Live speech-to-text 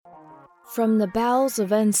From the bowels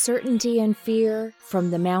of uncertainty and fear,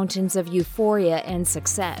 from the mountains of euphoria and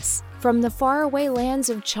success, from the faraway lands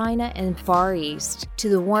of China and Far East, to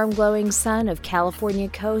the warm glowing sun of California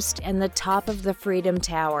coast and the top of the Freedom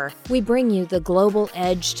Tower, we bring you the Global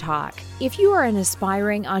Edge Talk. If you are an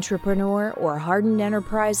aspiring entrepreneur or hardened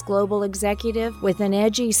enterprise global executive with an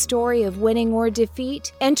edgy story of winning or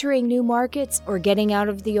defeat, entering new markets, or getting out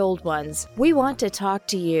of the old ones, we want to talk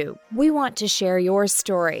to you. We want to share your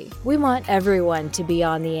story. We want everyone to be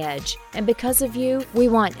on the edge. And because of you, we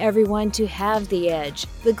want everyone to have the edge,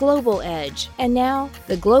 the global edge. And now,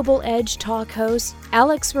 the Global Edge Talk host,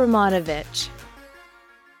 Alex Romanovich.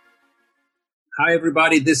 Hi,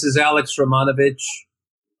 everybody. This is Alex Romanovich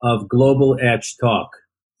of Global Edge Talk.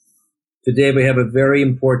 Today, we have a very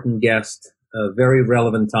important guest, a very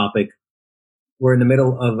relevant topic. We're in the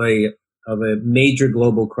middle of a major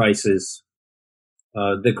global crisis,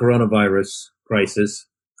 the coronavirus crisis,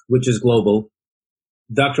 which is global.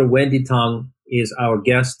 Dr. Wendy Tong is our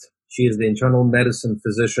guest. She is the internal medicine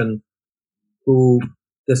physician who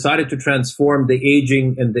decided to transform the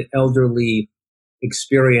aging and the elderly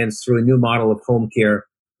experience through a new model of home care,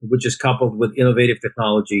 which is coupled with innovative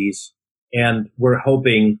technologies. And we're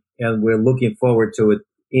hoping and we're looking forward to it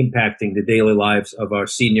impacting the daily lives of our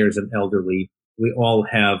seniors and elderly. We all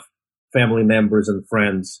have family members and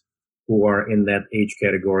friends who are in that age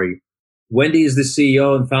category. Wendy is the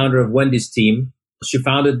CEO and founder of Wendy's team. She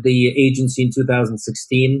founded the agency in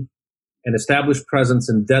 2016 and established presence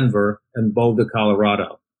in Denver and Boulder,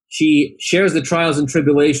 Colorado. She shares the trials and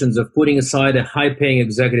tribulations of putting aside a high-paying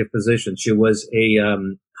executive position. She was a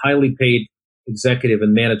highly paid executive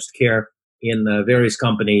in managed care in various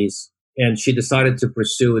companies, and she decided to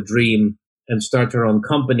pursue a dream and start her own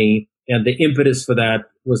company. And the impetus for that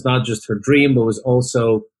was not just her dream, but was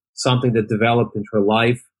also something that developed into her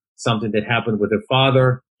life, something that happened with her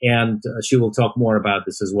father. And she will talk more about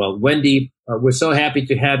this as well. Wendy, we're so happy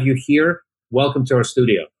to have you here. Welcome to our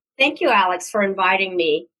studio. Thank you, Alex, for inviting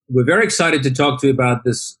me. We're very excited to talk to you about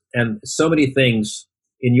this and so many things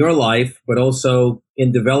in your life, but also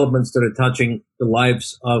in developments that are touching the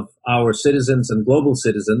lives of our citizens and global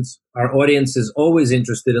citizens. Our audience is always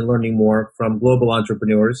interested in learning more from global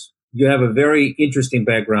entrepreneurs. You have a very interesting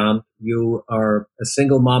background. You are a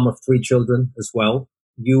single mom of 3 children as well.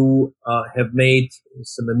 You have made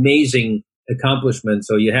some amazing accomplishments.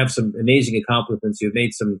 So you have some amazing accomplishments. You've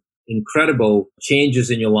made some incredible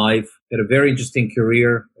changes in your life, had a very interesting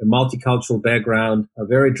career, a multicultural background, a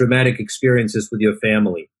very dramatic experiences with your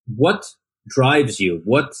family. What drives you?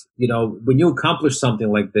 When you accomplish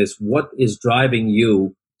something like this, what is driving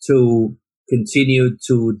you to continue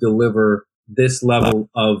to deliver this level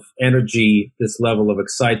of energy, this level of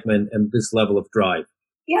excitement, and this level of drive?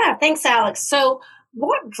 Yeah, thanks, Alex. So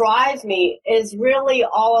what drives me is really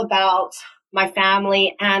all about my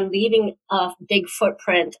family and leaving a big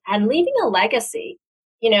footprint and leaving a legacy.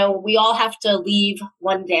 We all have to leave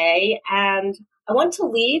one day, and I want to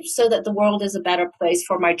leave so that the world is a better place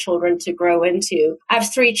for my children to grow into. I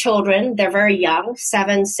have 3 children. They're very young,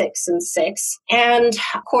 7, 6, and 6. And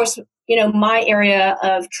of course, my area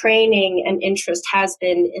of training and interest has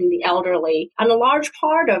been in the elderly. And a large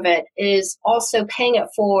part of it is also paying it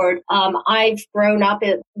forward. I've grown up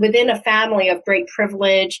within a family of great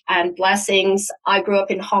privilege and blessings. I grew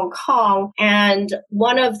up in Hong Kong. And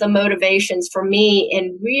one of the motivations for me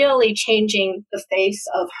in really changing the face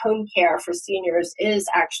of home care for seniors is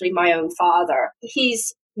actually my own father.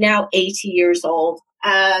 He's now 80 years old.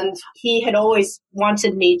 And he had always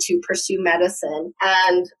wanted me to pursue medicine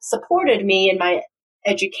and supported me in my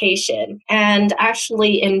education. And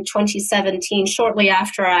actually in 2017, shortly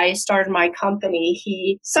after I started my company,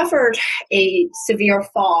 he suffered a severe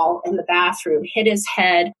fall in the bathroom, hit his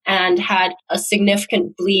head, and had a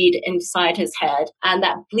significant bleed inside his head. And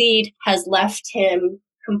that bleed has left him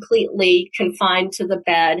completely confined to the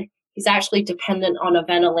bed. He's actually dependent on a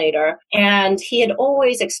ventilator. And he had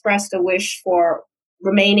always expressed a wish for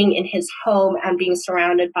remaining in his home and being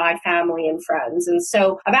surrounded by family and friends. And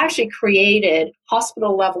so I've actually created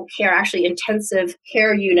hospital level care, actually intensive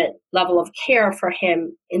care unit level of care for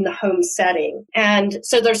him in the home setting. And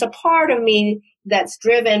so there's a part of me that's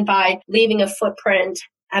driven by leaving a footprint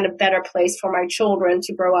and a better place for my children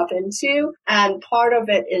to grow up into. And part of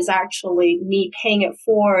it is actually me paying it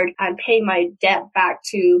forward and paying my debt back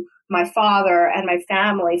to my father and my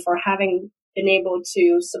family for having been able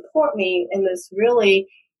to support me in this really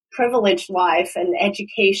privileged life and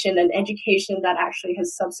education that actually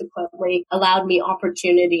has subsequently allowed me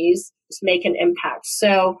opportunities to make an impact.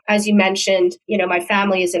 So as you mentioned, my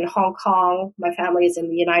family is in Hong Kong. My family is in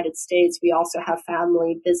the United States. We also have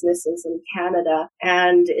family businesses in Canada.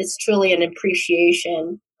 And it's truly an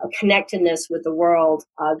appreciation, a connectedness with the world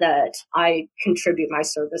that I contribute my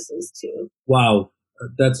services to. Wow.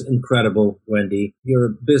 That's incredible, Wendy. You're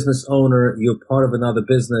a business owner. You're part of another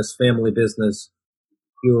business, family business.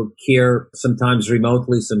 You care sometimes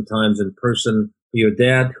remotely, sometimes in person. Your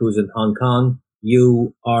dad, who's in Hong Kong,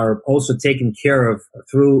 you are also taken care of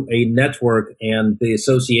through a network and the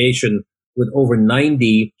association with over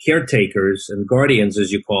 90 caretakers and guardians,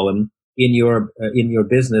 as you call them, in your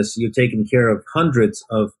business. You're taking care of hundreds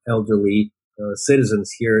of elderly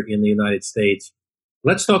citizens here in the United States.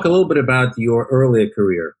 Let's talk a little bit about your earlier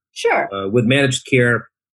career. Sure. With managed care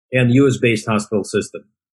and U.S.-based hospital system.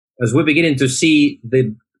 As we're beginning to see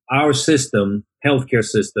our system, healthcare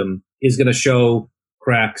system, is going to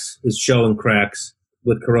is showing cracks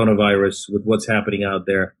with coronavirus, with what's happening out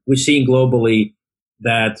there. We're seeing globally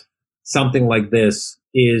that something like this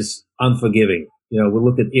is unforgiving. We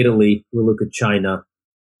look at Italy, we look at China,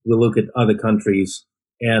 we look at other countries,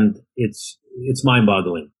 and it's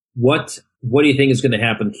mind-boggling. What do you think is going to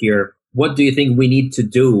happen here? What do you think we need to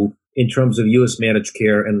do in terms of U.S. managed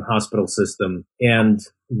care and hospital system? And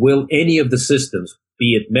will any of the systems,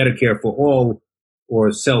 be it Medicare for all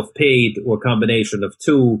or self-paid or combination of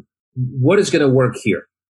two, what is going to work here?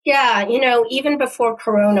 Yeah, even before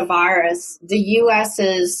coronavirus, the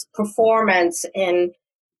U.S.'s performance in,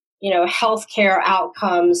 healthcare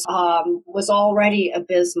outcomes was already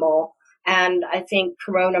abysmal. And I think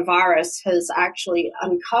coronavirus has actually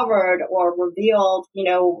uncovered or revealed,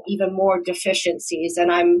 even more deficiencies.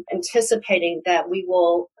 And I'm anticipating that we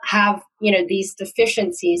will have, these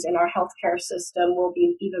deficiencies in our healthcare system will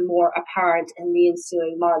be even more apparent in the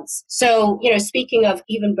ensuing months. So, speaking of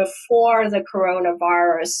even before the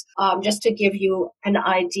coronavirus, just to give you an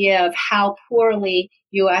idea of how poorly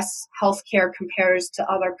U.S. healthcare compares to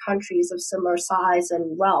other countries of similar size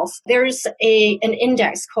and wealth. There's an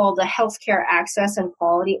index called the Healthcare Access and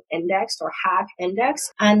Quality Index, or HAQ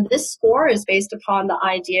index. And this score is based upon the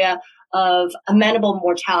idea of amenable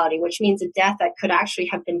mortality, which means a death that could actually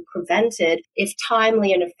have been prevented if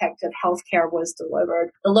timely and effective healthcare was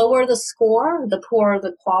delivered. The lower the score, the poorer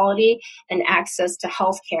the quality and access to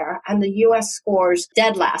healthcare. And the U.S. scores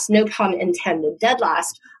dead last, no pun intended, dead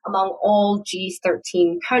last among all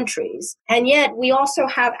G13 countries. And yet we also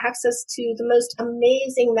have access to the most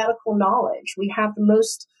amazing medical knowledge. We have the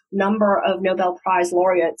most number of Nobel Prize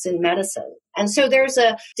laureates in medicine. And so there's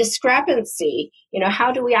a discrepancy.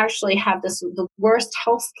 How do we actually have the worst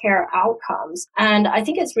healthcare outcomes? And I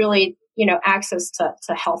think it's really, access to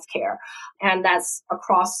healthcare. And that's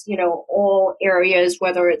across, all areas,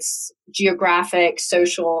 whether it's geographic,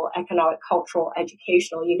 social, economic, cultural,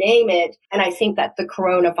 educational, you name it. And I think that the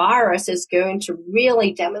coronavirus is going to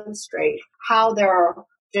really demonstrate how there are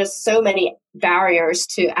just so many barriers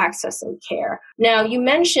to accessing care. Now, you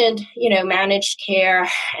mentioned, managed care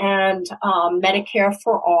and Medicare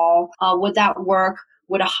for all. Would that work?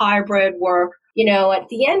 Would a hybrid work? At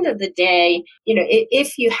the end of the day,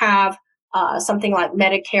 if you have something like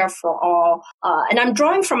Medicare for all. And I'm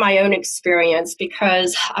drawing from my own experience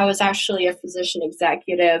because I was actually a physician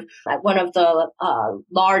executive at one of the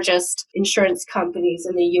largest insurance companies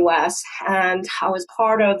in the U.S. And I was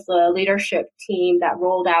part of the leadership team that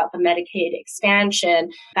rolled out the Medicaid expansion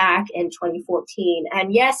back in 2014.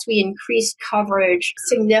 And yes, we increased coverage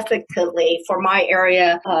significantly for my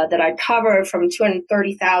area that I covered, from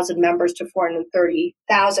 230,000 members to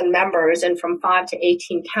 430,000 members, and from 5 to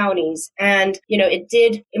 18 counties. And, it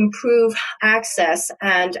did improve access.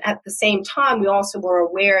 And at the same time, we also were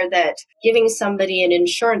aware that giving somebody an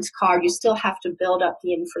insurance card, you still have to build up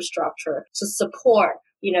the infrastructure to support,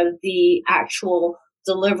 the actual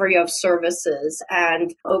delivery of services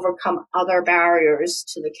and overcome other barriers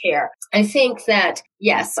to the care. I think that,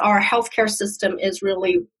 yes, our healthcare system is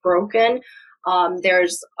really broken.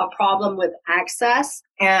 There's a problem with access.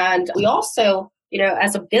 And we also,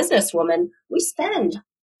 as a businesswoman, we spend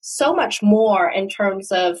so much more in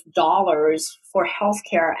terms of dollars for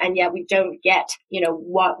healthcare, and yet we don't get,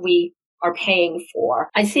 what we are paying for.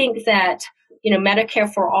 I think that,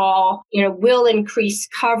 Medicare for all, will increase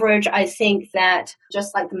coverage. I think that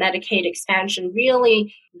just like the Medicaid expansion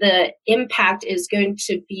really the impact is going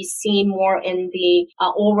to be seen more in the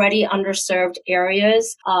already underserved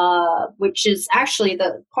areas, which is actually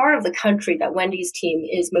the part of the country that Wendy's team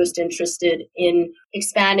is most interested in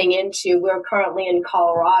expanding into. We're currently in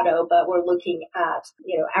Colorado, but we're looking at,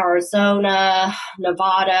 Arizona,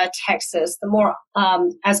 Nevada, Texas, the more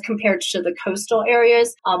as compared to the coastal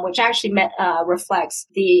areas, which actually reflects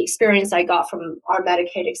the experience I got from our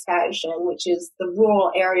Medicaid expansion, which is the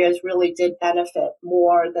rural areas really did benefit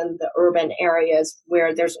more than the urban areas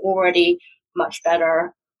where there's already much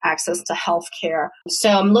better access to health care. So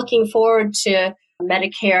I'm looking forward to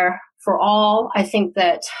Medicare for all. I think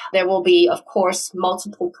that there will be, of course,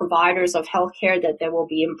 multiple providers of healthcare, that there will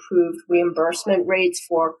be improved reimbursement rates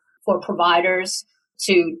for providers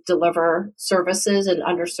to deliver services in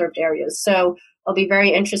underserved areas. So it'll be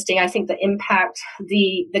very interesting. I think the impact,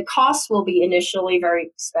 the costs will be initially very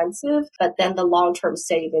expensive, but then the long-term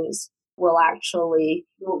savings will actually,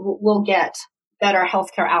 we'll get better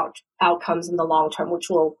healthcare outcomes in the long term, which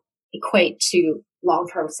will equate to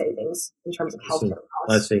long-term savings in terms of healthcare costs.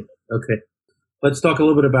 I see. Okay. Let's talk a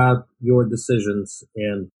little bit about your decisions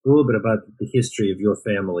and a little bit about the history of your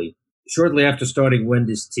family. Shortly after starting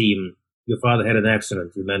Wendy's team, your father had an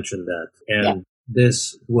accident. You mentioned that. And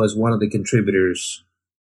this was one of the contributors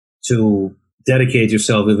to dedicate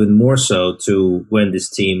yourself even more so to Wendy's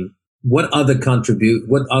team. What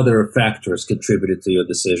other factors contributed to your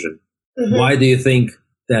decision? Mm-hmm. Why do you think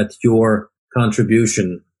that your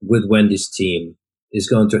contribution with Wendy's team is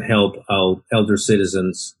going to help our elder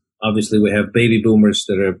citizens? Obviously, we have baby boomers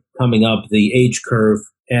that are coming up the age curve,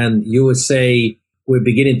 and USA, we're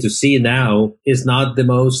beginning to see now, is not the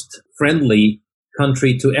most friendly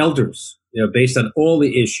country to elders, based on all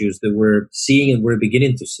the issues that we're seeing and we're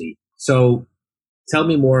beginning to see. So tell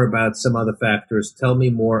me more about some other factors. Tell me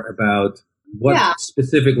more about what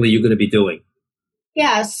specifically you're going to be doing.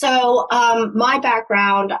 Yeah, so my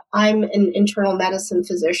background, I'm an internal medicine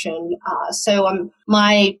physician.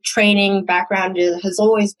 My training background has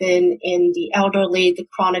always been in the elderly, the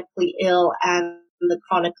chronically ill, and the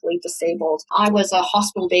chronically disabled. I was a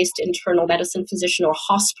hospital-based internal medicine physician or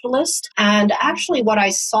hospitalist. And actually what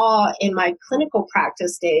I saw in my clinical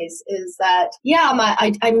practice days is that,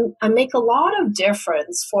 I make a lot of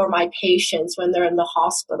difference for my patients when they're in the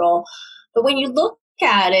hospital. But when you look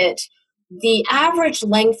at it, the average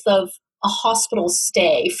length of a hospital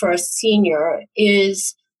stay for a senior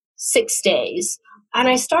is 6 days. And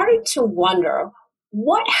I started to wonder,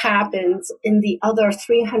 what happens in the other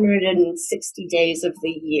 360 days of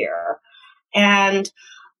the year? And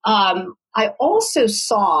I also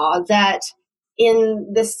saw that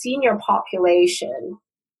in the senior population,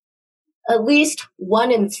 at least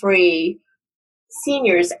 1 in 3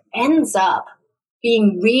 seniors ends up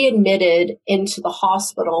being readmitted into the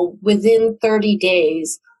hospital within 30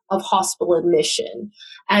 days of hospital admission.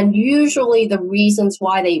 And usually the reasons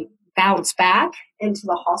why they bounce back into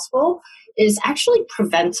the hospital is actually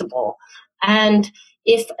preventable. And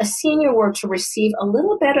if a senior were to receive a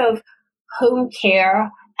little bit of home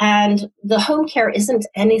care, and the home care isn't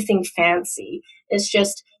anything fancy, it's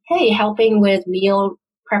just, hey, helping with meal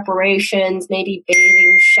preparations, maybe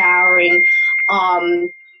bathing, showering,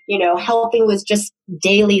 helping with just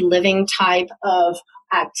daily living type of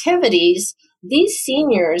activities, these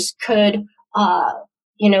seniors could,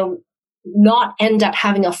 not end up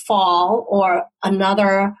having a fall or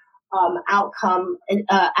another outcome,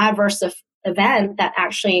 adverse event that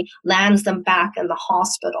actually lands them back in the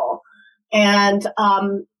hospital. And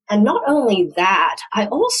not only that, I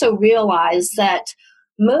also realized that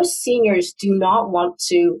most seniors do not want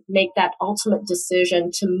to make that ultimate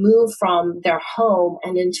decision to move from their home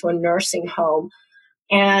and into a nursing home.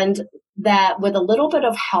 And that with a little bit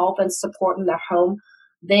of help and support in their home,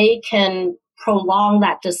 they can prolong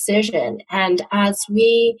that decision. And as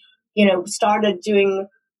we, started doing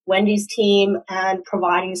Wendy's team and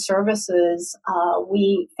providing services,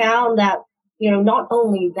 we found that, not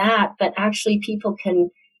only that, but actually people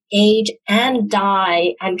can age and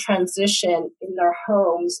die and transition in their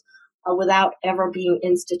homes without ever being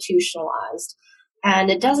institutionalized.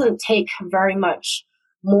 And it doesn't take very much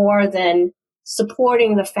more than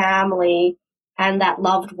supporting the family and that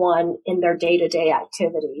loved one in their day-to-day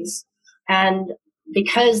activities. And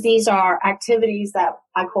because these are activities that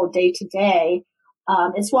I call day-to-day,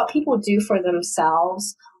 it's what people do for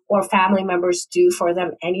themselves or family members do for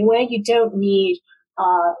them anyway. You don't need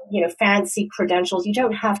fancy credentials. You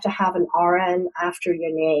don't have to have an RN after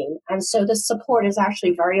your name. And so the support is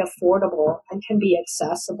actually very affordable and can be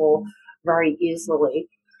accessible very easily.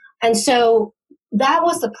 And so that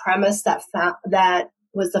was the premise that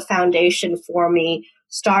was the foundation for me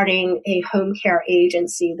starting a home care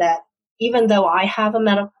agency that even though I have a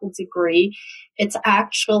medical degree, it's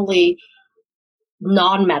actually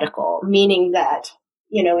non-medical, meaning that,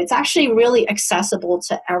 it's actually really accessible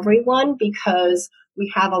to everyone because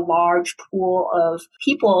we have a large pool of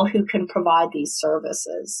people who can provide these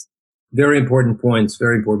services. Very important points,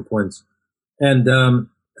 very important points. And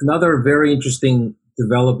another very interesting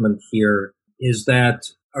development here is that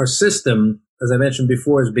our system, as I mentioned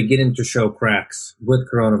before, is beginning to show cracks with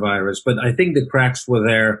coronavirus. But I think the cracks were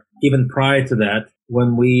there even prior to that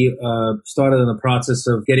when we started in the process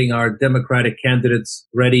of getting our Democratic candidates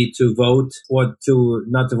ready to vote, or to,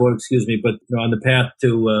 not to vote, excuse me, but on the path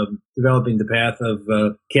to developing the path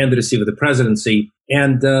of candidacy for the presidency.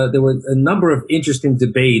 And there were a number of interesting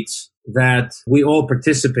debates that we all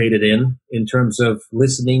participated in terms of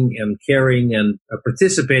listening and caring and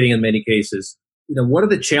participating in many cases. What are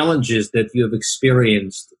the challenges that you have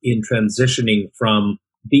experienced in transitioning from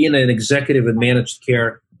being an executive in managed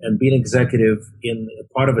care and being executive in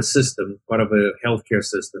part of a system, part of a healthcare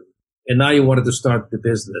system, and now you wanted to start the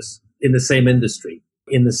business in the same industry,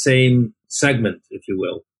 in the same segment, if you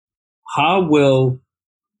will? How will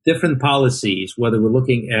different policies, whether we're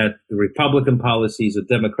looking at the Republican policies or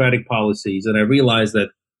Democratic policies, and I realize that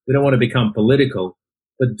we don't want to become political,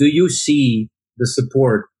 but do you see the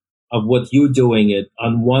support of what you're doing it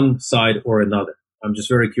on one side or another? I'm just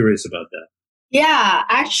very curious about that. Yeah,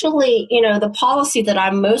 actually, the policy that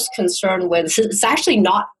I'm most concerned with is actually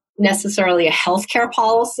not necessarily a healthcare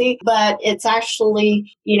policy, but it's actually,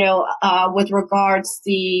 with regards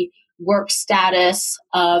the work status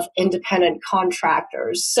of independent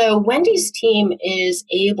contractors. So Wendy's team is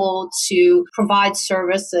able to provide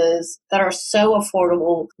services that are so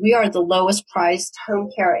affordable. We are the lowest priced home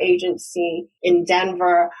care agency in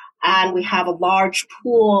Denver, and we have a large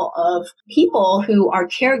pool of people who are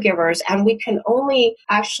caregivers, and we can only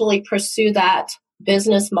actually pursue that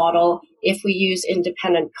business model if we use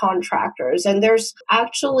independent contractors. And there's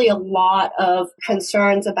actually a lot of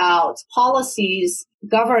concerns about policies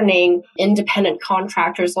governing independent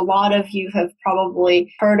contractors. A lot of you have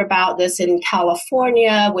probably heard about this in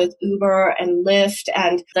California with Uber and Lyft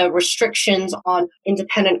and the restrictions on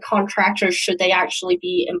independent contractors should they actually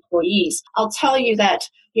be employees. I'll tell you that,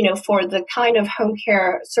 for the kind of home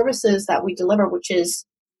care services that we deliver, which is,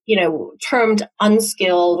 termed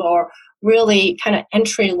unskilled or really kind of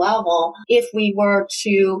entry level, if we were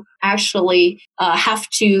to actually have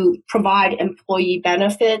to provide employee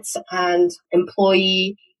benefits and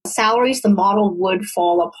employee salaries, the model would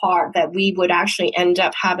fall apart, that we would actually end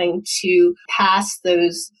up having to pass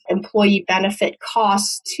those employee benefit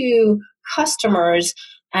costs to customers,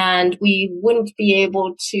 and we wouldn't be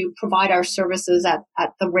able to provide our services at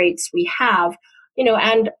the rates we have,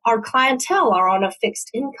 and our clientele are on a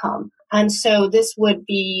fixed income. And so this would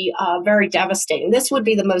be very devastating. This would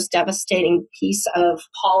be the most devastating piece of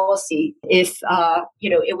policy if,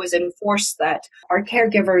 it was enforced that our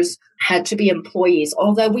caregivers had to be employees.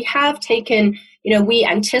 Although we have taken, we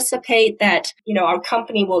anticipate that, our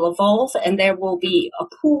company will evolve and there will be a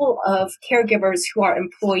pool of caregivers who are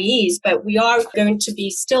employees, but we are going to be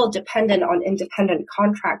still dependent on independent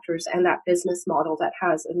contractors and that business model that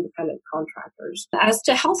has independent contractors. As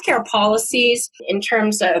to healthcare policies, in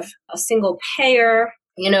terms of a single payer,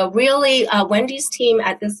 really Wendy's team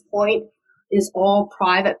at this point is all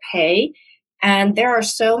private pay. And there are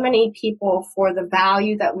so many people, for the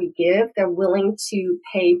value that we give, they're willing to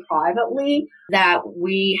pay privately, that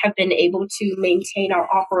we have been able to maintain our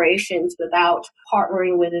operations without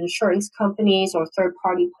partnering with insurance companies or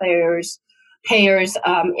third-party payers.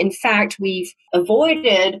 In fact, we've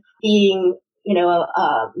avoided being a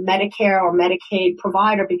Medicare or Medicaid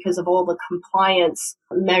provider because of all the compliance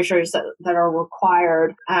measures that are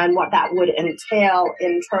required and what that would entail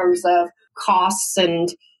in terms of costs and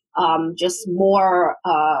just more,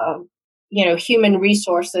 human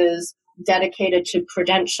resources dedicated to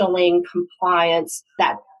credentialing, compliance.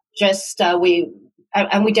 That just we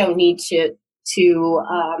don't need to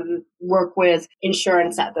work with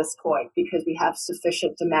insurance at this point because we have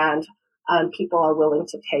sufficient demand and people are willing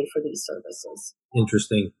to pay for these services.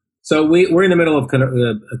 Interesting. So we're in the middle of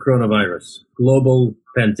a coronavirus, global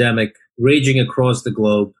pandemic raging across the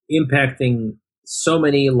globe, impacting so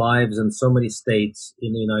many lives in so many states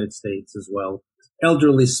in the United States as well.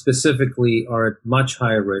 Elderly specifically are at much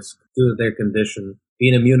higher risk due to their condition,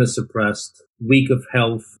 being immunosuppressed, weak of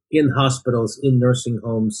health, in hospitals, in nursing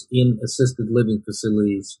homes, in assisted living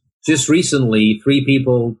facilities. Just recently, 3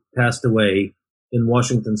 people passed away in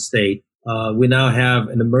Washington state. We now have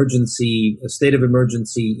a state of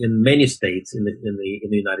emergency in many states in the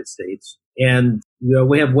United States. And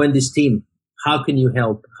we have Wendy's team. How can you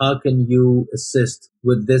help? How can you assist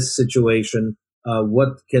with this situation?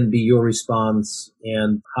 What can be your response,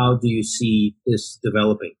 and how do you see this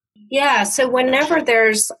developing? Yeah, so whenever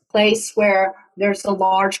there's a place where there's a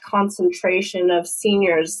large concentration of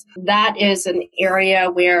seniors, that is an area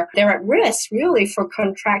where they're at risk really for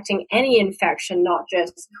contracting any infection, not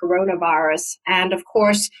just coronavirus. And of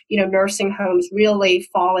course, nursing homes really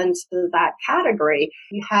fall into that category.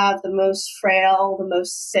 You have the most frail, the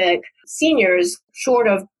most sick seniors, short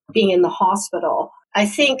of being in the hospital. I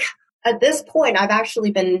think at this point, I've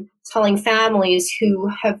actually been telling families who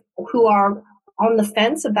are on the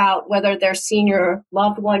fence about whether their senior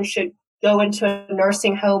loved one should go into a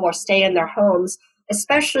nursing home or stay in their homes,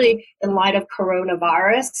 especially in light of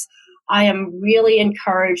coronavirus. I am really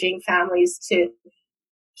encouraging families to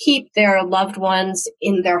keep their loved ones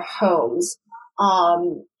in their homes.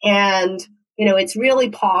 It's really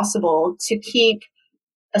possible to keep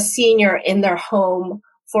a senior in their home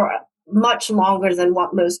for much longer than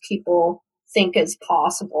what most people think is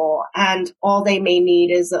possible. And all they may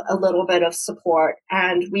need is a little bit of support.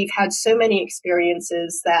 And we've had so many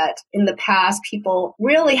experiences that in the past, people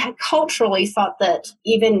really had culturally thought that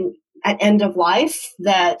even at end of life,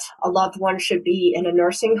 that a loved one should be in a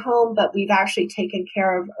nursing home. But we've actually taken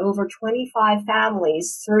care of over 25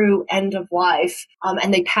 families through end of life,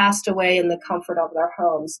 and they passed away in the comfort of their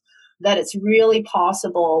homes. That it's really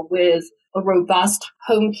possible with a robust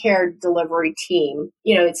home care delivery team.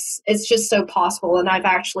 It's just so possible. And I've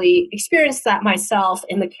actually experienced that myself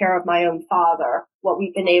in the care of my own father, what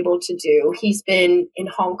we've been able to do. He's been in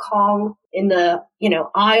Hong Kong in the,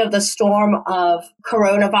 eye of the storm of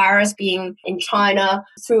coronavirus, being in China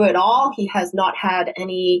through it all. He has not had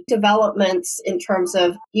any developments in terms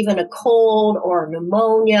of even a cold or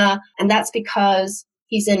pneumonia. And that's because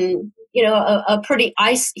he's in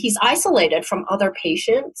he's isolated from other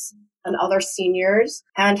patients and other seniors,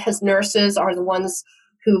 and his nurses are the ones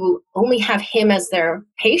who only have him as their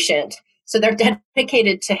patient. So they're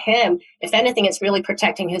dedicated to him. If anything, it's really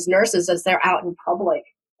protecting his nurses as they're out in public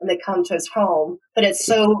and they come to his home. But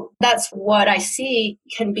that's what I see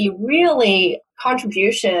can be really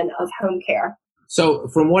contribution of home care. So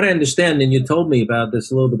from what I understand, and you told me about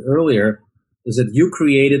this a little bit earlier, is that you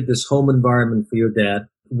created this home environment for your dad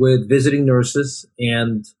with visiting nurses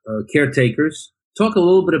and caretakers. Talk a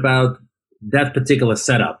little bit about that particular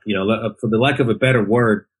setup. For the lack of a better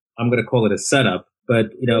word, I'm going to call it a setup, but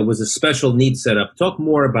it was a special needs setup. Talk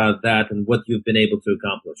more about that and what you've been able to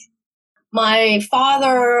accomplish. My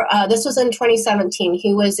father, this was in 2017.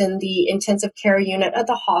 He was in the intensive care unit at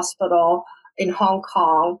the hospital in Hong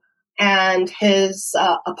Kong, and his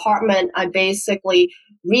apartment, I basically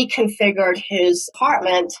reconfigured his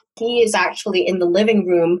apartment. He is actually in the living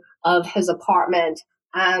room of his apartment,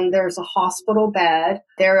 and there's a hospital bed.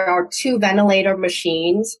 There are 2 ventilator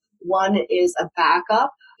machines. One is a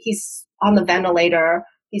backup. He's on the ventilator.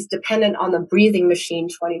 He's dependent on the breathing machine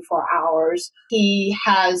 24 hours. He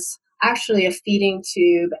has actually a feeding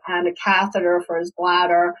tube and a catheter for his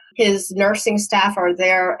bladder. His nursing staff are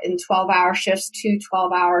there in 12-hour shifts, 2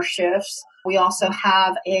 12-hour shifts. We also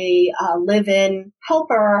have a live-in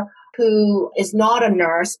helper who is not a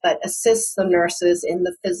nurse, but assists the nurses in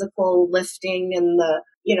the physical lifting and the,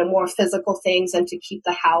 more physical things, and to keep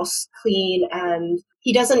the house clean. And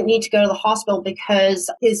he doesn't need to go to the hospital because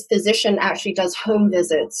his physician actually does home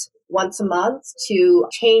visits once a month to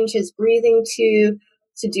change his breathing tube,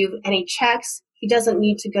 to do any checks. He doesn't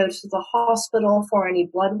need to go to the hospital for any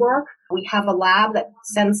blood work. We have a lab that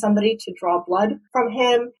sends somebody to draw blood from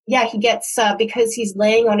him. Yeah, he gets, because he's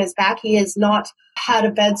laying on his back, he has not had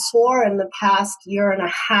a bed sore in the past year and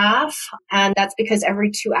a half. And that's because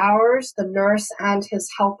every 2 hours, the nurse and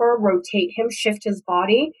his helper rotate him, shift his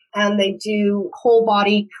body, and they do whole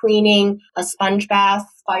body cleaning, a sponge bath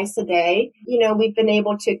twice a day. We've been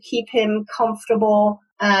able to keep him comfortable,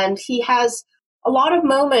 and he has a lot of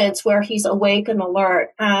moments where he's awake and alert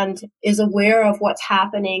and is aware of what's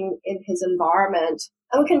happening in his environment.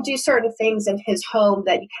 And we can do certain things in his home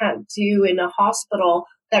that you can't do in a hospital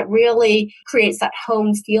that really creates that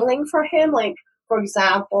home feeling for him. Like, for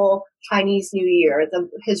example, Chinese New Year.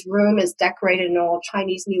 His room is decorated in all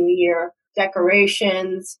Chinese New Year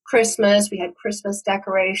decorations. Christmas, we had Christmas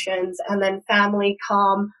decorations, and then family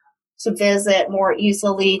come to visit more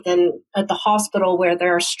easily than at the hospital where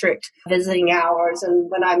there are strict visiting hours. And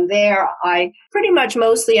when I'm there, I pretty much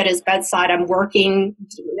mostly at his bedside, I'm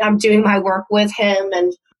doing my work with him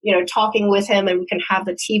and, talking with him, and we can have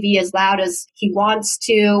the TV as loud as he wants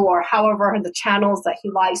to, or however the channels that he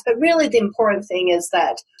likes. But really the important thing is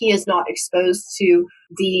that he is not exposed to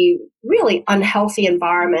the really unhealthy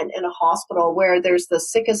environment in a hospital where there's the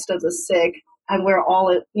sickest of the sick and where all,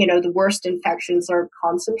 the worst infections are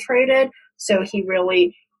concentrated. So he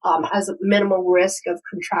really has a minimal risk of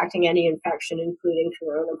contracting any infection, including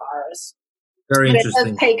coronavirus. Very but interesting. It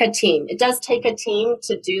does take a team. It does take a team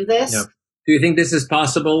to do this. Yeah. Do you think this is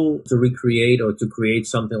possible to recreate or to create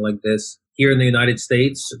something like this here in the United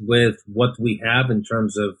States with what we have in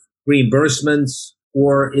terms of reimbursements,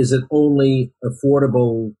 or is it only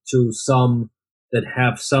affordable to some that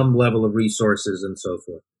have some level of resources and so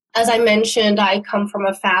forth? As I mentioned, I come from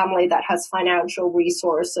a family that has financial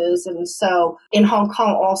resources. And so in Hong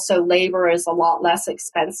Kong, also labor is a lot less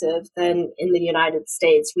expensive than in the United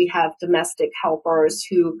States. We have domestic helpers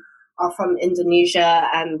who are from Indonesia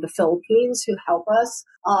and the Philippines who help us.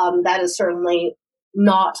 That is certainly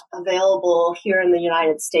not available here in the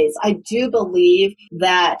United States. I do believe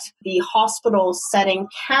that the hospital setting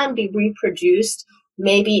can be reproduced,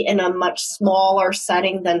 maybe in a much smaller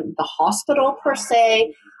setting than the hospital per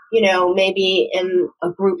se, maybe in a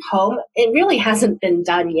group home. It really hasn't been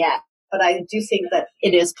done yet, but I do think that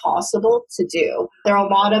it is possible to do. There are a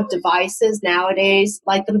lot of devices nowadays,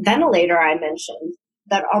 like the ventilator I mentioned,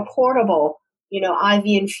 that are portable. IV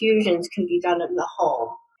infusions can be done in the home.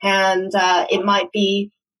 And it might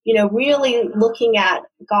be, really looking at,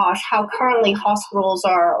 how currently hospitals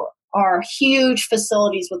are huge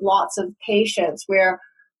facilities with lots of patients where,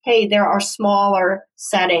 hey, there are smaller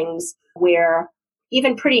settings where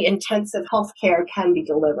even pretty intensive healthcare can be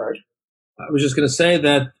delivered. I was just going to say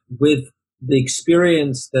that with the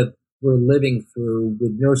experience that we're living through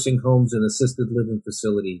with nursing homes and assisted living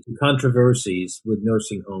facilities, the controversies with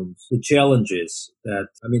nursing homes, the challenges that,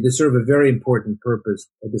 they serve a very important purpose.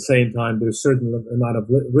 At the same time, there's a certain amount of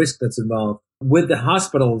risk that's involved. With the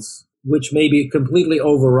hospitals, which may be completely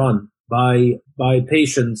overrun by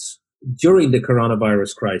patients during the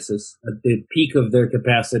coronavirus crisis, at the peak of their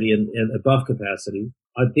capacity and above capacity,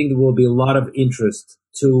 I think there will be a lot of interest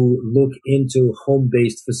to look into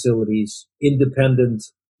home-based facilities, independent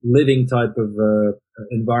living type of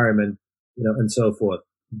environment, and so forth.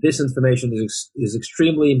 This information is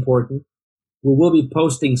extremely important. We will be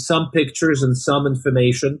posting some pictures and some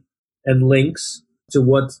information and links to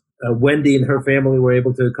what Wendy and her family were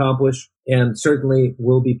able to accomplish. And certainly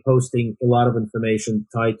we'll be posting a lot of information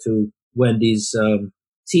tied to Wendy's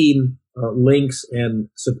team, links and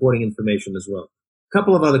supporting information as well. A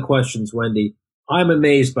couple of other questions, Wendy. I'm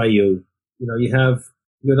amazed by you.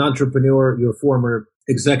 You're an entrepreneur, you're a former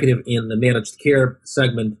executive in the managed care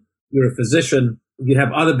segment, you're a physician, you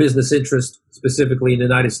have other business interests, specifically in the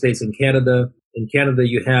United States and Canada. In Canada,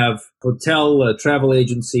 you have hotel, travel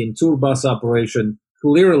agency, and tour bus operation.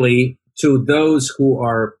 Clearly, to those who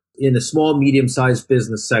are in a small, medium-sized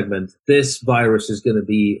business segment, this virus is going to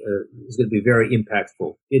be very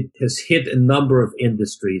impactful. It has hit a number of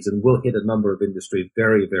industries and will hit a number of industries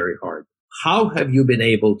very, very hard. How have you been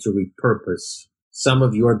able to repurpose some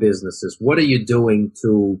of your businesses? What are you doing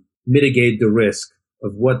to mitigate the risk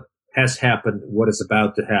of what has happened, what is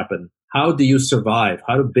about to happen? How do you survive?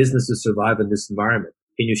 How do businesses survive in this environment?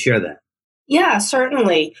 Can you share that? Yeah,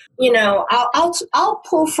 certainly. I'll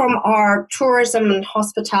pull from our tourism and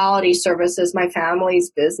hospitality services, my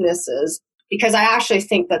family's businesses, because I actually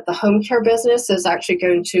think that the home care business is actually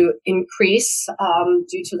going to increase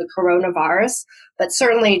due to the coronavirus. But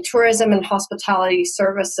certainly tourism and hospitality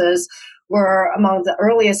services were among the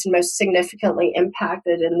earliest and most significantly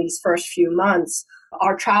impacted in these first few months.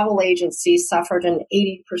 Our travel agency suffered an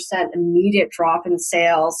 80% immediate drop in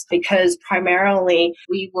sales because primarily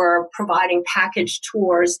we were providing package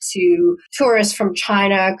tours to tourists from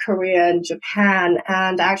China, Korea, and Japan.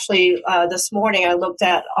 And actually, this morning I looked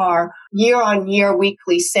at our year-on-year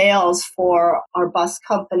weekly sales for our bus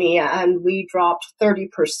company, and we dropped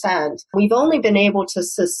 30%. We've only been able to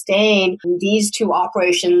sustain these two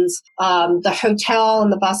operations. The hotel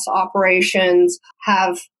and the bus operations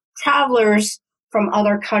have travelers from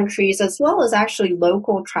other countries, as well as actually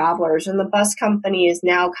local travelers. And the bus company is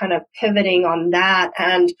now kind of pivoting on that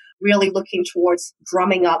and really looking towards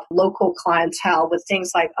drumming up local clientele with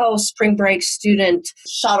things like, spring break student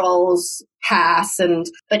shuttles pass.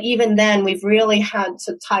 But even then, we've really had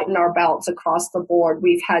to tighten our belts across the board.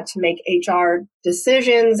 We've had to make HR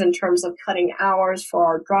decisions in terms of cutting hours for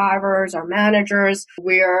our drivers, our managers.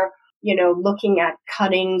 We're, looking at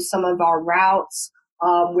cutting some of our routes.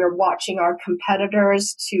 We're watching our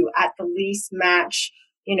competitors to at the least match,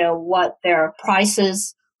 what their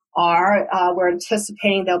prices are. We're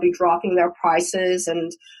anticipating they'll be dropping their prices,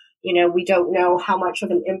 and, we don't know how much of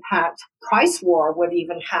an impact price war would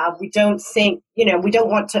even have. We don't think, we don't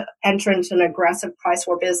want to enter into an aggressive price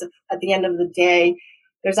war because at the end of the day,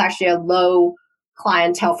 there's actually a low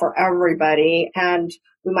clientele for everybody. And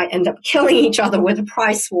we might end up killing each other with a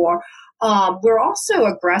price war. We're also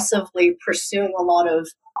aggressively pursuing a lot of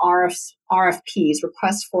RFPs,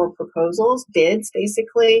 requests for proposals, bids,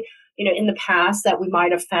 basically, in the past that we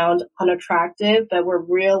might have found unattractive, but we're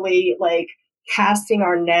really like casting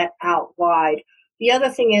our net out wide. The other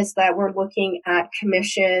thing is that we're looking at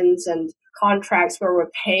commissions and contracts where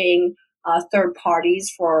we're paying third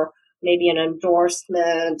parties for maybe an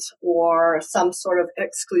endorsement or some sort of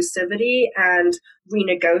exclusivity and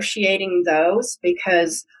renegotiating those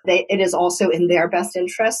because it is also in their best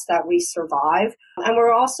interest that we survive. And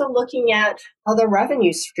we're also looking at other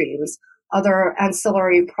revenue streams, other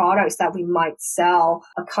ancillary products that we might sell,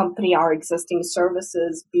 accompany our existing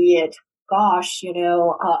services, be it,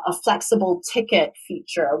 a flexible ticket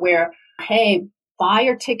feature where, hey, buy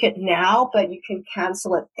your ticket now, but you can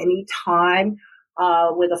cancel at any time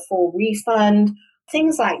with a full refund,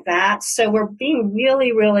 things like that. So we're being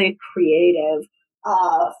really, really creative.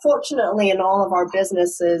 Fortunately, in all of our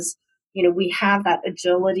businesses, we have that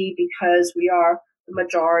agility because we are the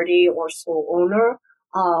majority or sole owner.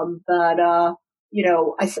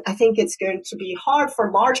 I think it's going to be hard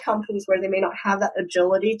for large companies where they may not have that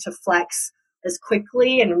agility to flex as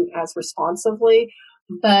quickly and as responsively.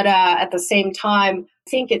 But at the same time, I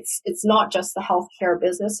think it's not just the healthcare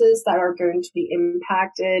businesses that are going to be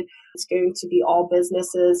impacted. It's going to be all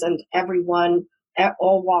businesses and everyone at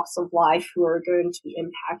all walks of life who are going to be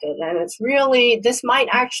impacted. And it's really, this might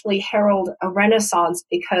actually herald a renaissance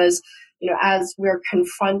because, as we're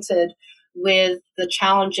confronted with the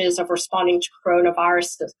challenges of responding to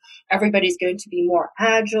coronavirus, everybody's going to be more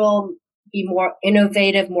agile, be more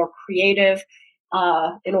innovative, more creative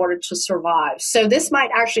in order to survive. So this might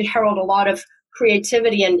actually herald a lot of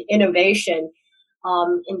creativity and innovation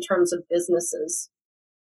in terms of businesses.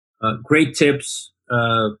 Great tips.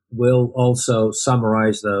 We'll also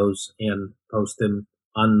summarize those and post them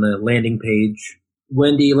on the landing page.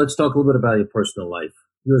 Wendy, let's talk a little bit about your personal life.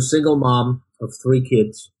 You're a single mom of 3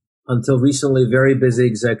 kids, until recently very busy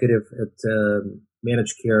executive at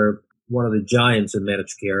managed care, one of the giants in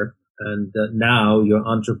managed care. And now you're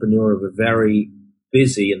entrepreneur of a very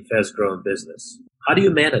busy and fast-growing business. How do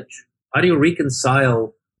you manage? How do you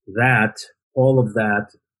reconcile all of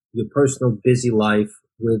that, your personal busy life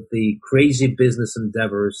with the crazy business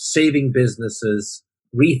endeavors, saving businesses,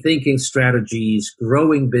 rethinking strategies,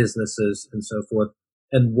 growing businesses, and so forth?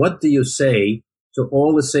 And what do you say to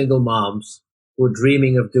all the single moms who are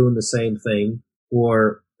dreaming of doing the same thing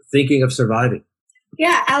or thinking of surviving?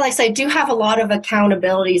 Yeah, Alex, I do have a lot of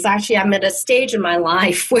accountabilities. Actually, I'm at a stage in my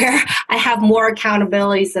life where I have more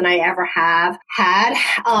accountabilities than I ever have had.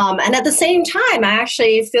 And at the same time, I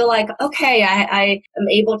actually feel like, okay, I am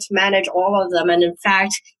able to manage all of them. And in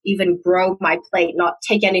fact, even grow my plate, not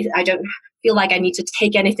take anything. I don't feel like I need to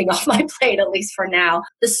take anything off my plate, at least for now.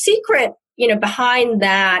 The secret behind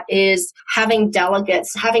that is having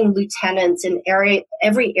delegates, having lieutenants in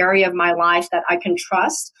every area of my life that I can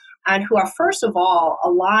trust and who are, first of all,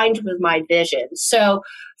 aligned with my vision. So,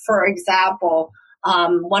 for example,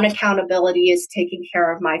 one accountability is taking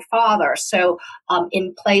care of my father. So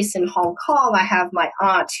in place in Hong Kong, I have my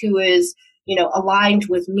aunt who is aligned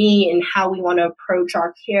with me in how we want to approach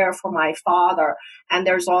our care for my father. And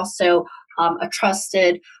there's also a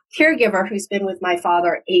trusted caregiver who's been with my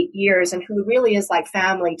father 8 years and who really is like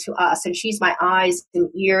family to us. And she's my eyes and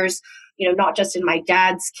ears, not just in my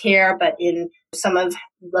dad's care, but in some of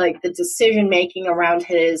like the decision making around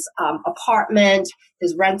his apartment,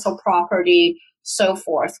 his rental property, so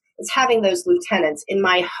forth. It's having those lieutenants. In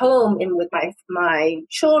my home and with my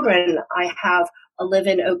children, I have a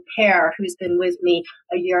live-in au pair who's been with me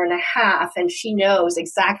a year and a half, and she knows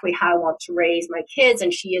exactly how I want to raise my kids,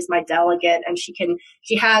 and she is my delegate, and she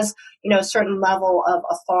has a certain level of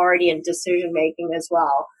authority and decision making as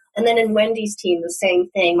well. And then in Wendy's team, the same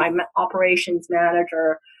thing. My operations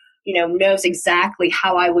manager, knows exactly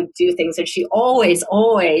how I would do things, and she always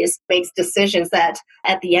makes decisions that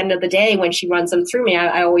at the end of the day, when she runs them through me,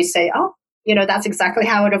 I always say, oh, that's exactly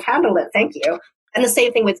how I would have handled it. Thank you. And the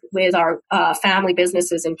same thing with our family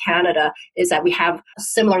businesses in Canada is that we have a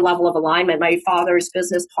similar level of alignment. My father's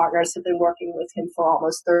business partners have been working with him for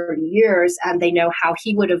almost 30 years, and they know how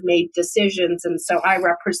he would have made decisions. And so I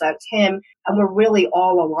represent him, and we're really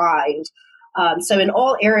all aligned. So in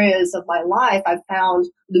all areas of my life, I've found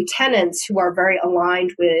lieutenants who are very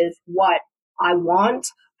aligned with what I want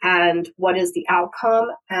and what is the outcome,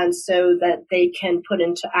 and so that they can put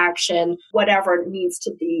into action whatever needs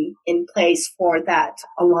to be in place for that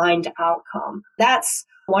aligned outcome. That's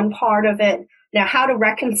one part of it. Now, how to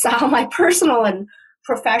reconcile my personal and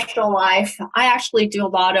professional life, I actually do a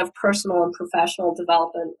lot of personal and professional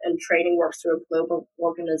development and training work through a global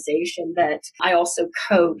organization that I also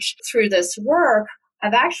coach. Through this work,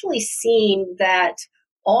 I've actually seen that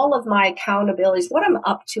all of my accountabilities, what I'm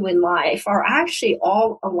up to in life, are actually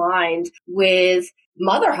all aligned with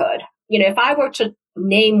motherhood. If I were to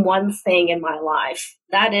name one thing in my life,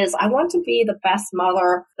 that is, I want to be the best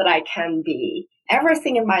mother that I can be.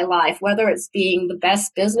 Everything in my life, whether it's being the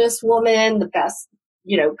best businesswoman, the best,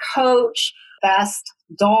 coach, best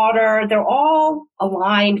daughter, they're all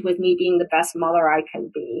aligned with me being the best mother I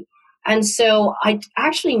can be. And so I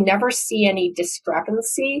actually never see any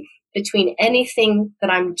discrepancy between anything that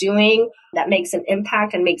I'm doing that makes an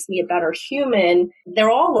impact and makes me a better human. They're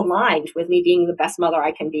all aligned with me being the best mother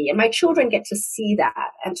I can be. And my children get to see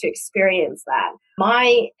that and to experience that.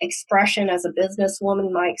 My expression as a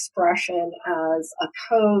businesswoman, my expression as a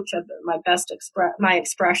coach, my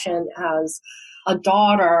expression as a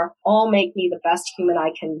daughter, all make me the best human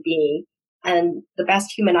I can be. And the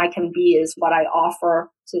best human I can be is what I offer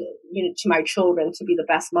to my children, to be the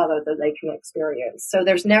best mother that they can experience. So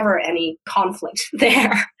there's never any conflict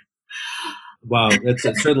there. Wow, it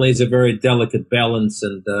certainly is a very delicate balance,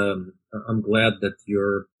 and I'm glad that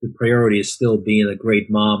your priority is still being a great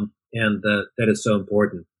mom, and that is so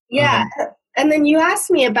important. Yeah, and then you asked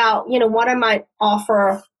me about what I might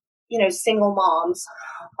offer single moms,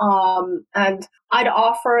 and I'd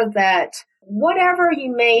offer that whatever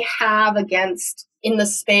you may have against in the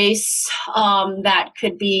space that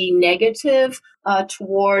could be negative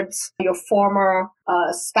towards your former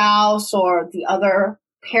spouse or the other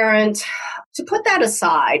parent, to put that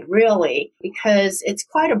aside, really, because it's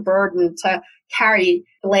quite a burden to carry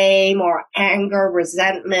blame or anger,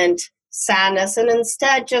 resentment, sadness, and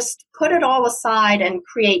instead just put it all aside and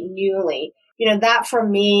create newly. That for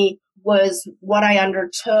me was what I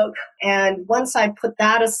undertook. And once I put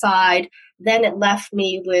that aside, then it left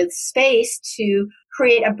me with space to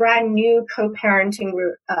create a brand new co-parenting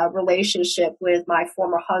relationship with my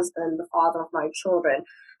former husband, the father of my children.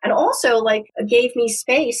 And also gave me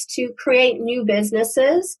space to create new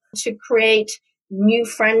businesses, to create new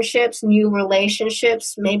friendships, new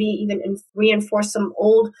relationships, maybe even reinforce some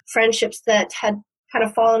old friendships that had kind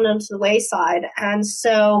of fallen into the wayside. And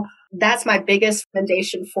so that's my biggest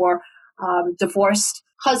recommendation for divorced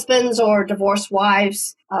husbands or divorced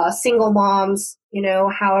wives, single moms,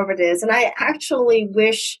 however it is. And I actually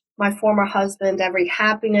wish my former husband every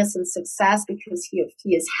happiness and success, because if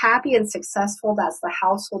he is happy and successful, that's the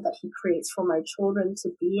household that he creates for my children to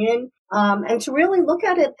be in. And to really look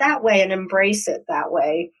at it that way and embrace it that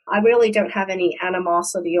way. I really don't have any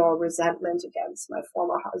animosity or resentment against my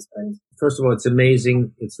former husband. First of all, it's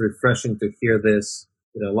amazing. It's refreshing to hear this.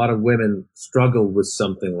 A lot of women struggle with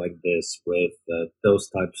something like this, with those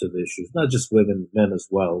types of issues. Not just women, men as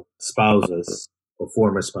well, spouses or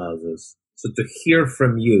former spouses. So to hear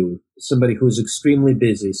from you, somebody who's extremely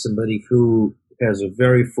busy, somebody who has a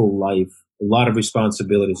very full life, a lot of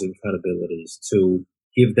responsibilities and accountabilities, to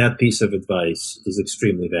give that piece of advice is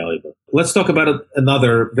extremely valuable. Let's talk about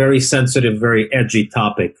another very sensitive, very edgy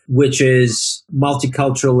topic, which is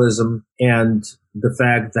multiculturalism and the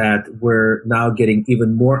fact that we're now getting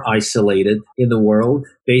even more isolated in the world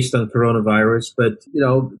based on coronavirus. But,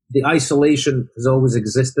 the isolation has always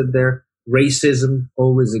existed there. Racism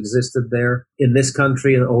always existed there in this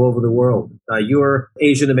country and all over the world. You're an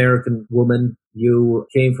Asian American woman. You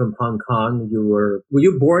came from Hong Kong. Were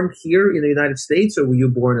you born here in the United States, or were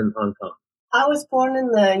you born in Hong Kong? I was born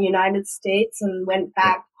in the United States and went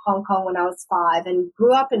back to Hong Kong when I was 5, and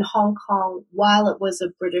grew up in Hong Kong while it was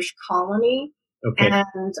a British colony. Okay.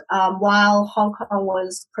 And while Hong Kong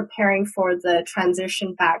was preparing for the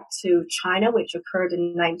transition back to China, which occurred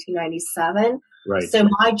in 1997. Right. So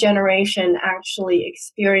my generation actually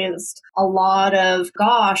experienced a lot of,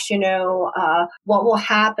 what will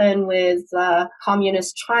happen with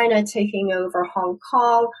communist China taking over Hong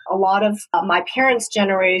Kong. A lot of my parents'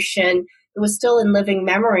 generation, it was still in living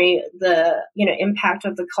memory, the impact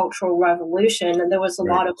of the Cultural Revolution, and there was a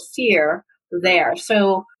lot of fear there.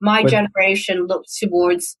 So my generation looked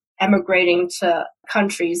towards emigrating to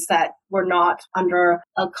countries that were not under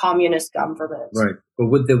a communist government. Right. But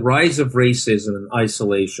with the rise of racism and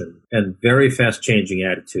isolation and very fast changing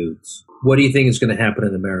attitudes, what do you think is going to happen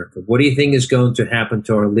in America? What do you think is going to happen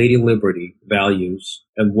to our Lady Liberty values?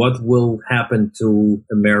 And what will happen to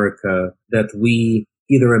America that we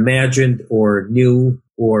either imagined or knew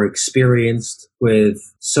or experienced with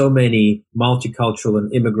so many multicultural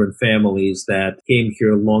and immigrant families that came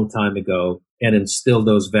here a long time ago and instilled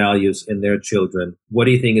those values in their children? What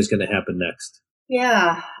do you think is going to happen next?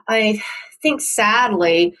 Yeah, I think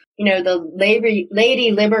sadly, the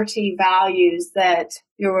Lady Liberty values that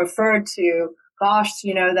you referred to, gosh,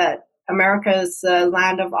 that America's the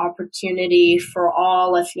land of opportunity for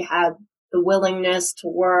all if you had the willingness to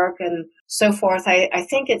work and so forth. I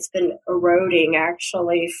think it's been eroding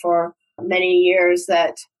actually for many years,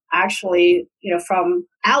 that actually, from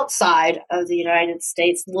outside of the United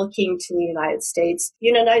States, looking to the United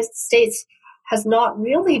States has not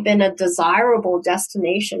really been a desirable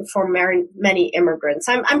destination for many immigrants.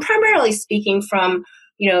 I'm primarily speaking from,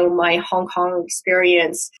 my Hong Kong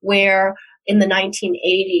experience, where in the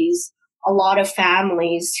 1980s, a lot of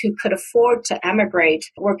families who could afford to emigrate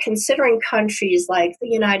were considering countries like the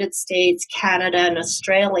United States, Canada, and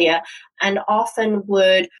Australia, and often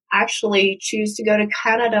would actually choose to go to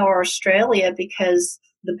Canada or Australia because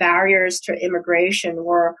the barriers to immigration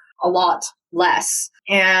were a lot less.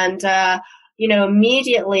 And,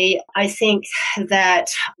 immediately, I think that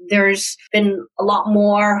there's been a lot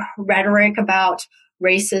more rhetoric about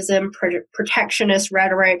racism, protectionist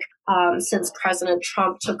rhetoric since President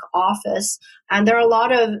Trump took office. And there are a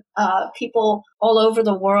lot of people all over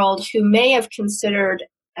the world who may have considered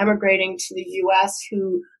emigrating to the U.S.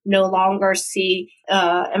 who no longer see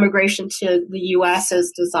immigration to the U.S.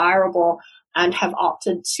 as desirable and have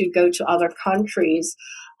opted to go to other countries.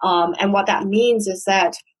 And what that means is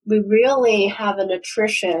that we really have an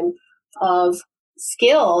attrition of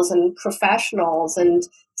skills and professionals and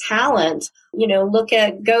talent.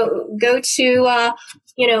 Go to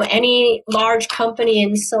any large company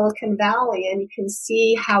in Silicon Valley, and you can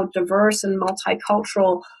see how diverse and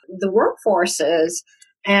multicultural the workforce is.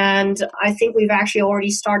 And I think we've actually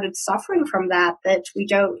already started suffering from that we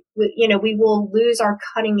will lose our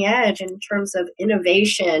cutting edge in terms of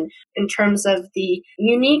innovation, in terms of the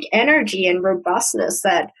unique energy and robustness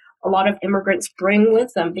that a lot of immigrants bring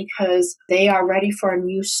with them, because they are ready for a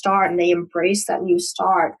new start and they embrace that new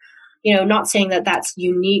start. Not saying that that's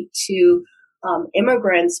unique to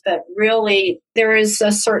immigrants, but really there is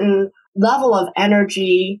a certain level of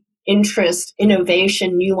energy, interest,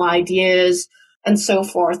 innovation, new ideas, and so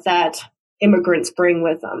forth that immigrants bring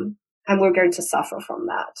with them. And we're going to suffer from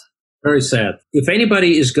that. Very sad. If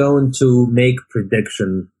anybody is going to make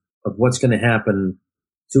prediction of what's going to happen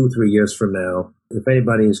 2-3 years from now, if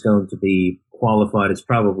anybody is going to be qualified, it's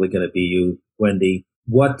probably going to be you, Wendy.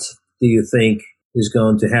 What do you think is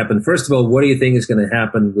going to happen? First of all, what do you think is going to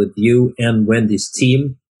happen with you and Wendy's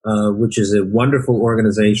team, which is a wonderful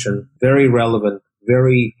organization, very relevant,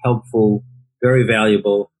 very helpful, very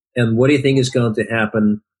valuable? And what do you think is going to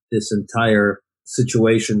happen this entire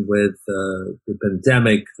situation with the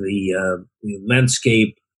pandemic, the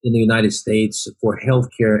landscape in the United States for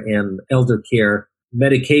healthcare and elder care,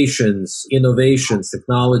 medications, innovations,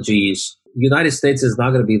 technologies? The United States is not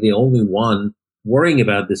going to be the only one worrying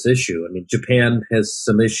about this issue. I mean, Japan has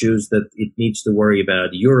some issues that it needs to worry about,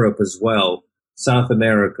 Europe as well, South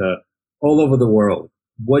America, all over the world.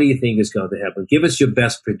 What do you think is going to happen? Give us your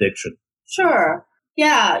best prediction. Sure.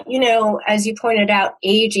 Yeah, as you pointed out,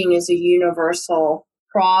 aging is a universal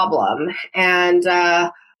problem. And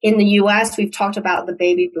in the U.S., we've talked about the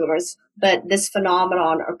baby boomers, but this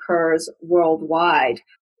phenomenon occurs worldwide.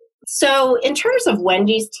 So in terms of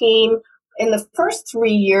Wendy's team, in the first 3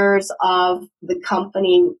 years of the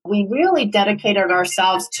company, we really dedicated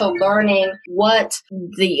ourselves to learning what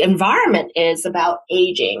the environment is about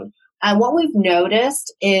aging. And what we've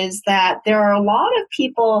noticed is that there are a lot of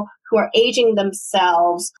people who are aging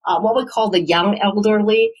themselves, what we call the young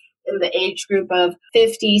elderly, in the age group of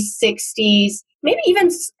 50s, 60s, maybe even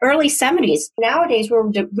early 70s. Nowadays, we're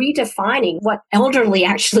redefining what elderly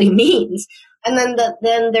actually means. And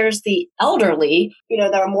then there's the elderly,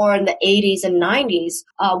 that are more in the 80s and 90s.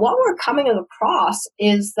 What we're coming across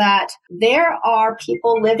is that there are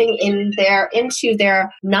people living into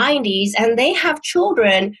their 90s, and they have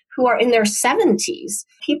children who are in their 70s.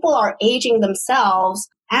 People are aging themselves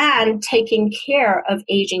and taking care of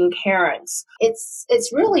aging parents.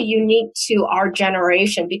 It's really unique to our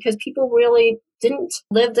generation, because people really didn't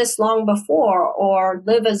live this long before or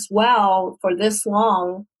live as well for this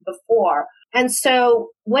long before. And so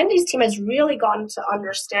Wendy's team has really gotten to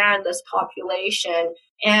understand this population.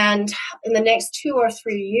 And in the next 2 or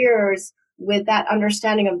 3 years, with that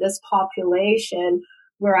understanding of this population,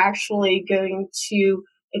 we're actually going to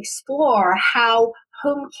explore how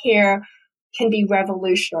home care can be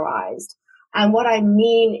revolutionized. And what I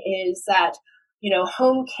mean is that,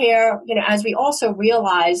 home care, as we also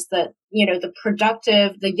realize that,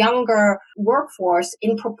 the younger workforce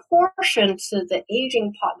in proportion to the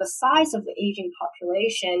size of the aging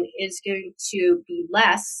population is going to be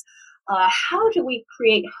less. How do we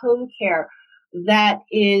create home care that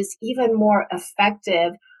is even more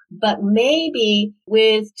effective, but maybe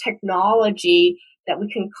with technology that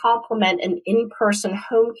we can complement an in-person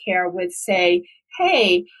home care with, say,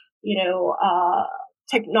 hey,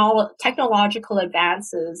 technological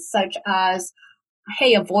advances such as,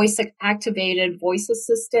 hey, a voice-activated voice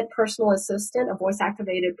assistant, personal assistant, a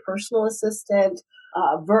voice-activated personal assistant,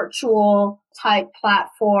 virtual type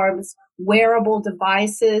platforms, wearable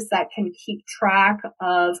devices that can keep track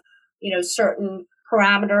of, certain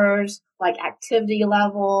parameters like activity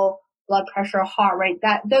level, blood pressure, heart rate,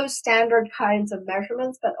 that those standard kinds of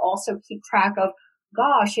measurements, but also keep track of,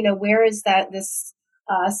 gosh, where is this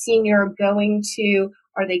senior going to?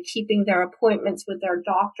 Are they keeping their appointments with their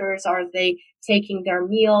doctors? Are they taking their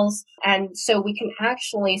meals? And so we can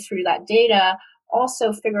actually, through that data,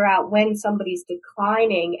 also figure out when somebody's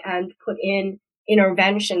declining and put in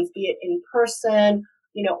interventions, be it in person,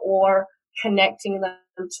 or connecting them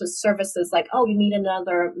to services like, oh, you need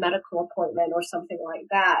another medical appointment or something like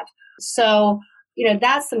that. So,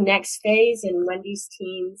 that's the next phase in Wendy's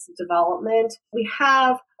team's development. We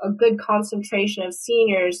have a good concentration of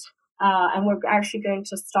seniors, and we're actually going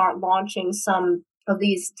to start launching some of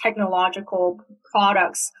these technological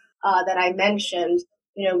products that I mentioned,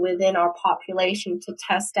 within our population to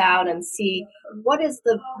test out and see what is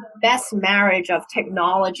the best marriage of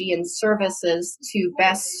technology and services to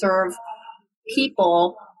best serve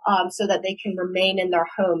people, so that they can remain in their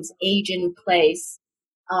homes, age in place,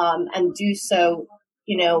 and do so,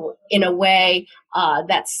 in a way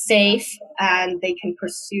that's safe, and they can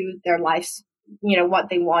pursue their lives, what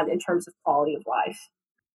they want in terms of quality of life.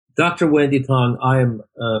 Dr. Wendy Tong, I am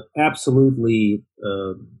absolutely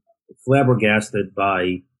flabbergasted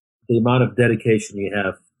by the amount of dedication you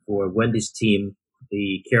have for Wendy's team,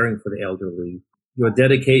 the caring for the elderly, your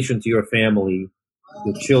dedication to your family,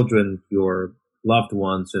 your children, your loved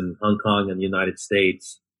ones in Hong Kong and the United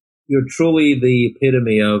States. You're truly the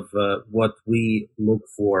epitome of what we look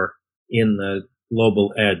for in the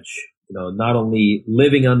global edge. Not only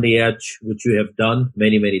living on the edge, which you have done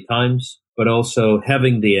many, many times, but also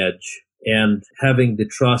having the edge and having the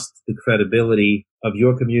trust, the credibility of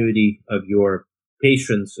your community, of your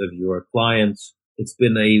patients, of your clients. It's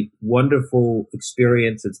been a wonderful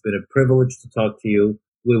experience. It's been a privilege to talk to you.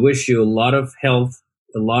 We wish you a lot of health,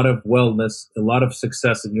 a lot of wellness, a lot of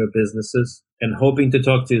success in your businesses, and hoping to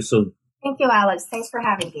talk to you soon. Thank you, Alex. Thanks for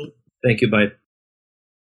having me. Thank you. Bye.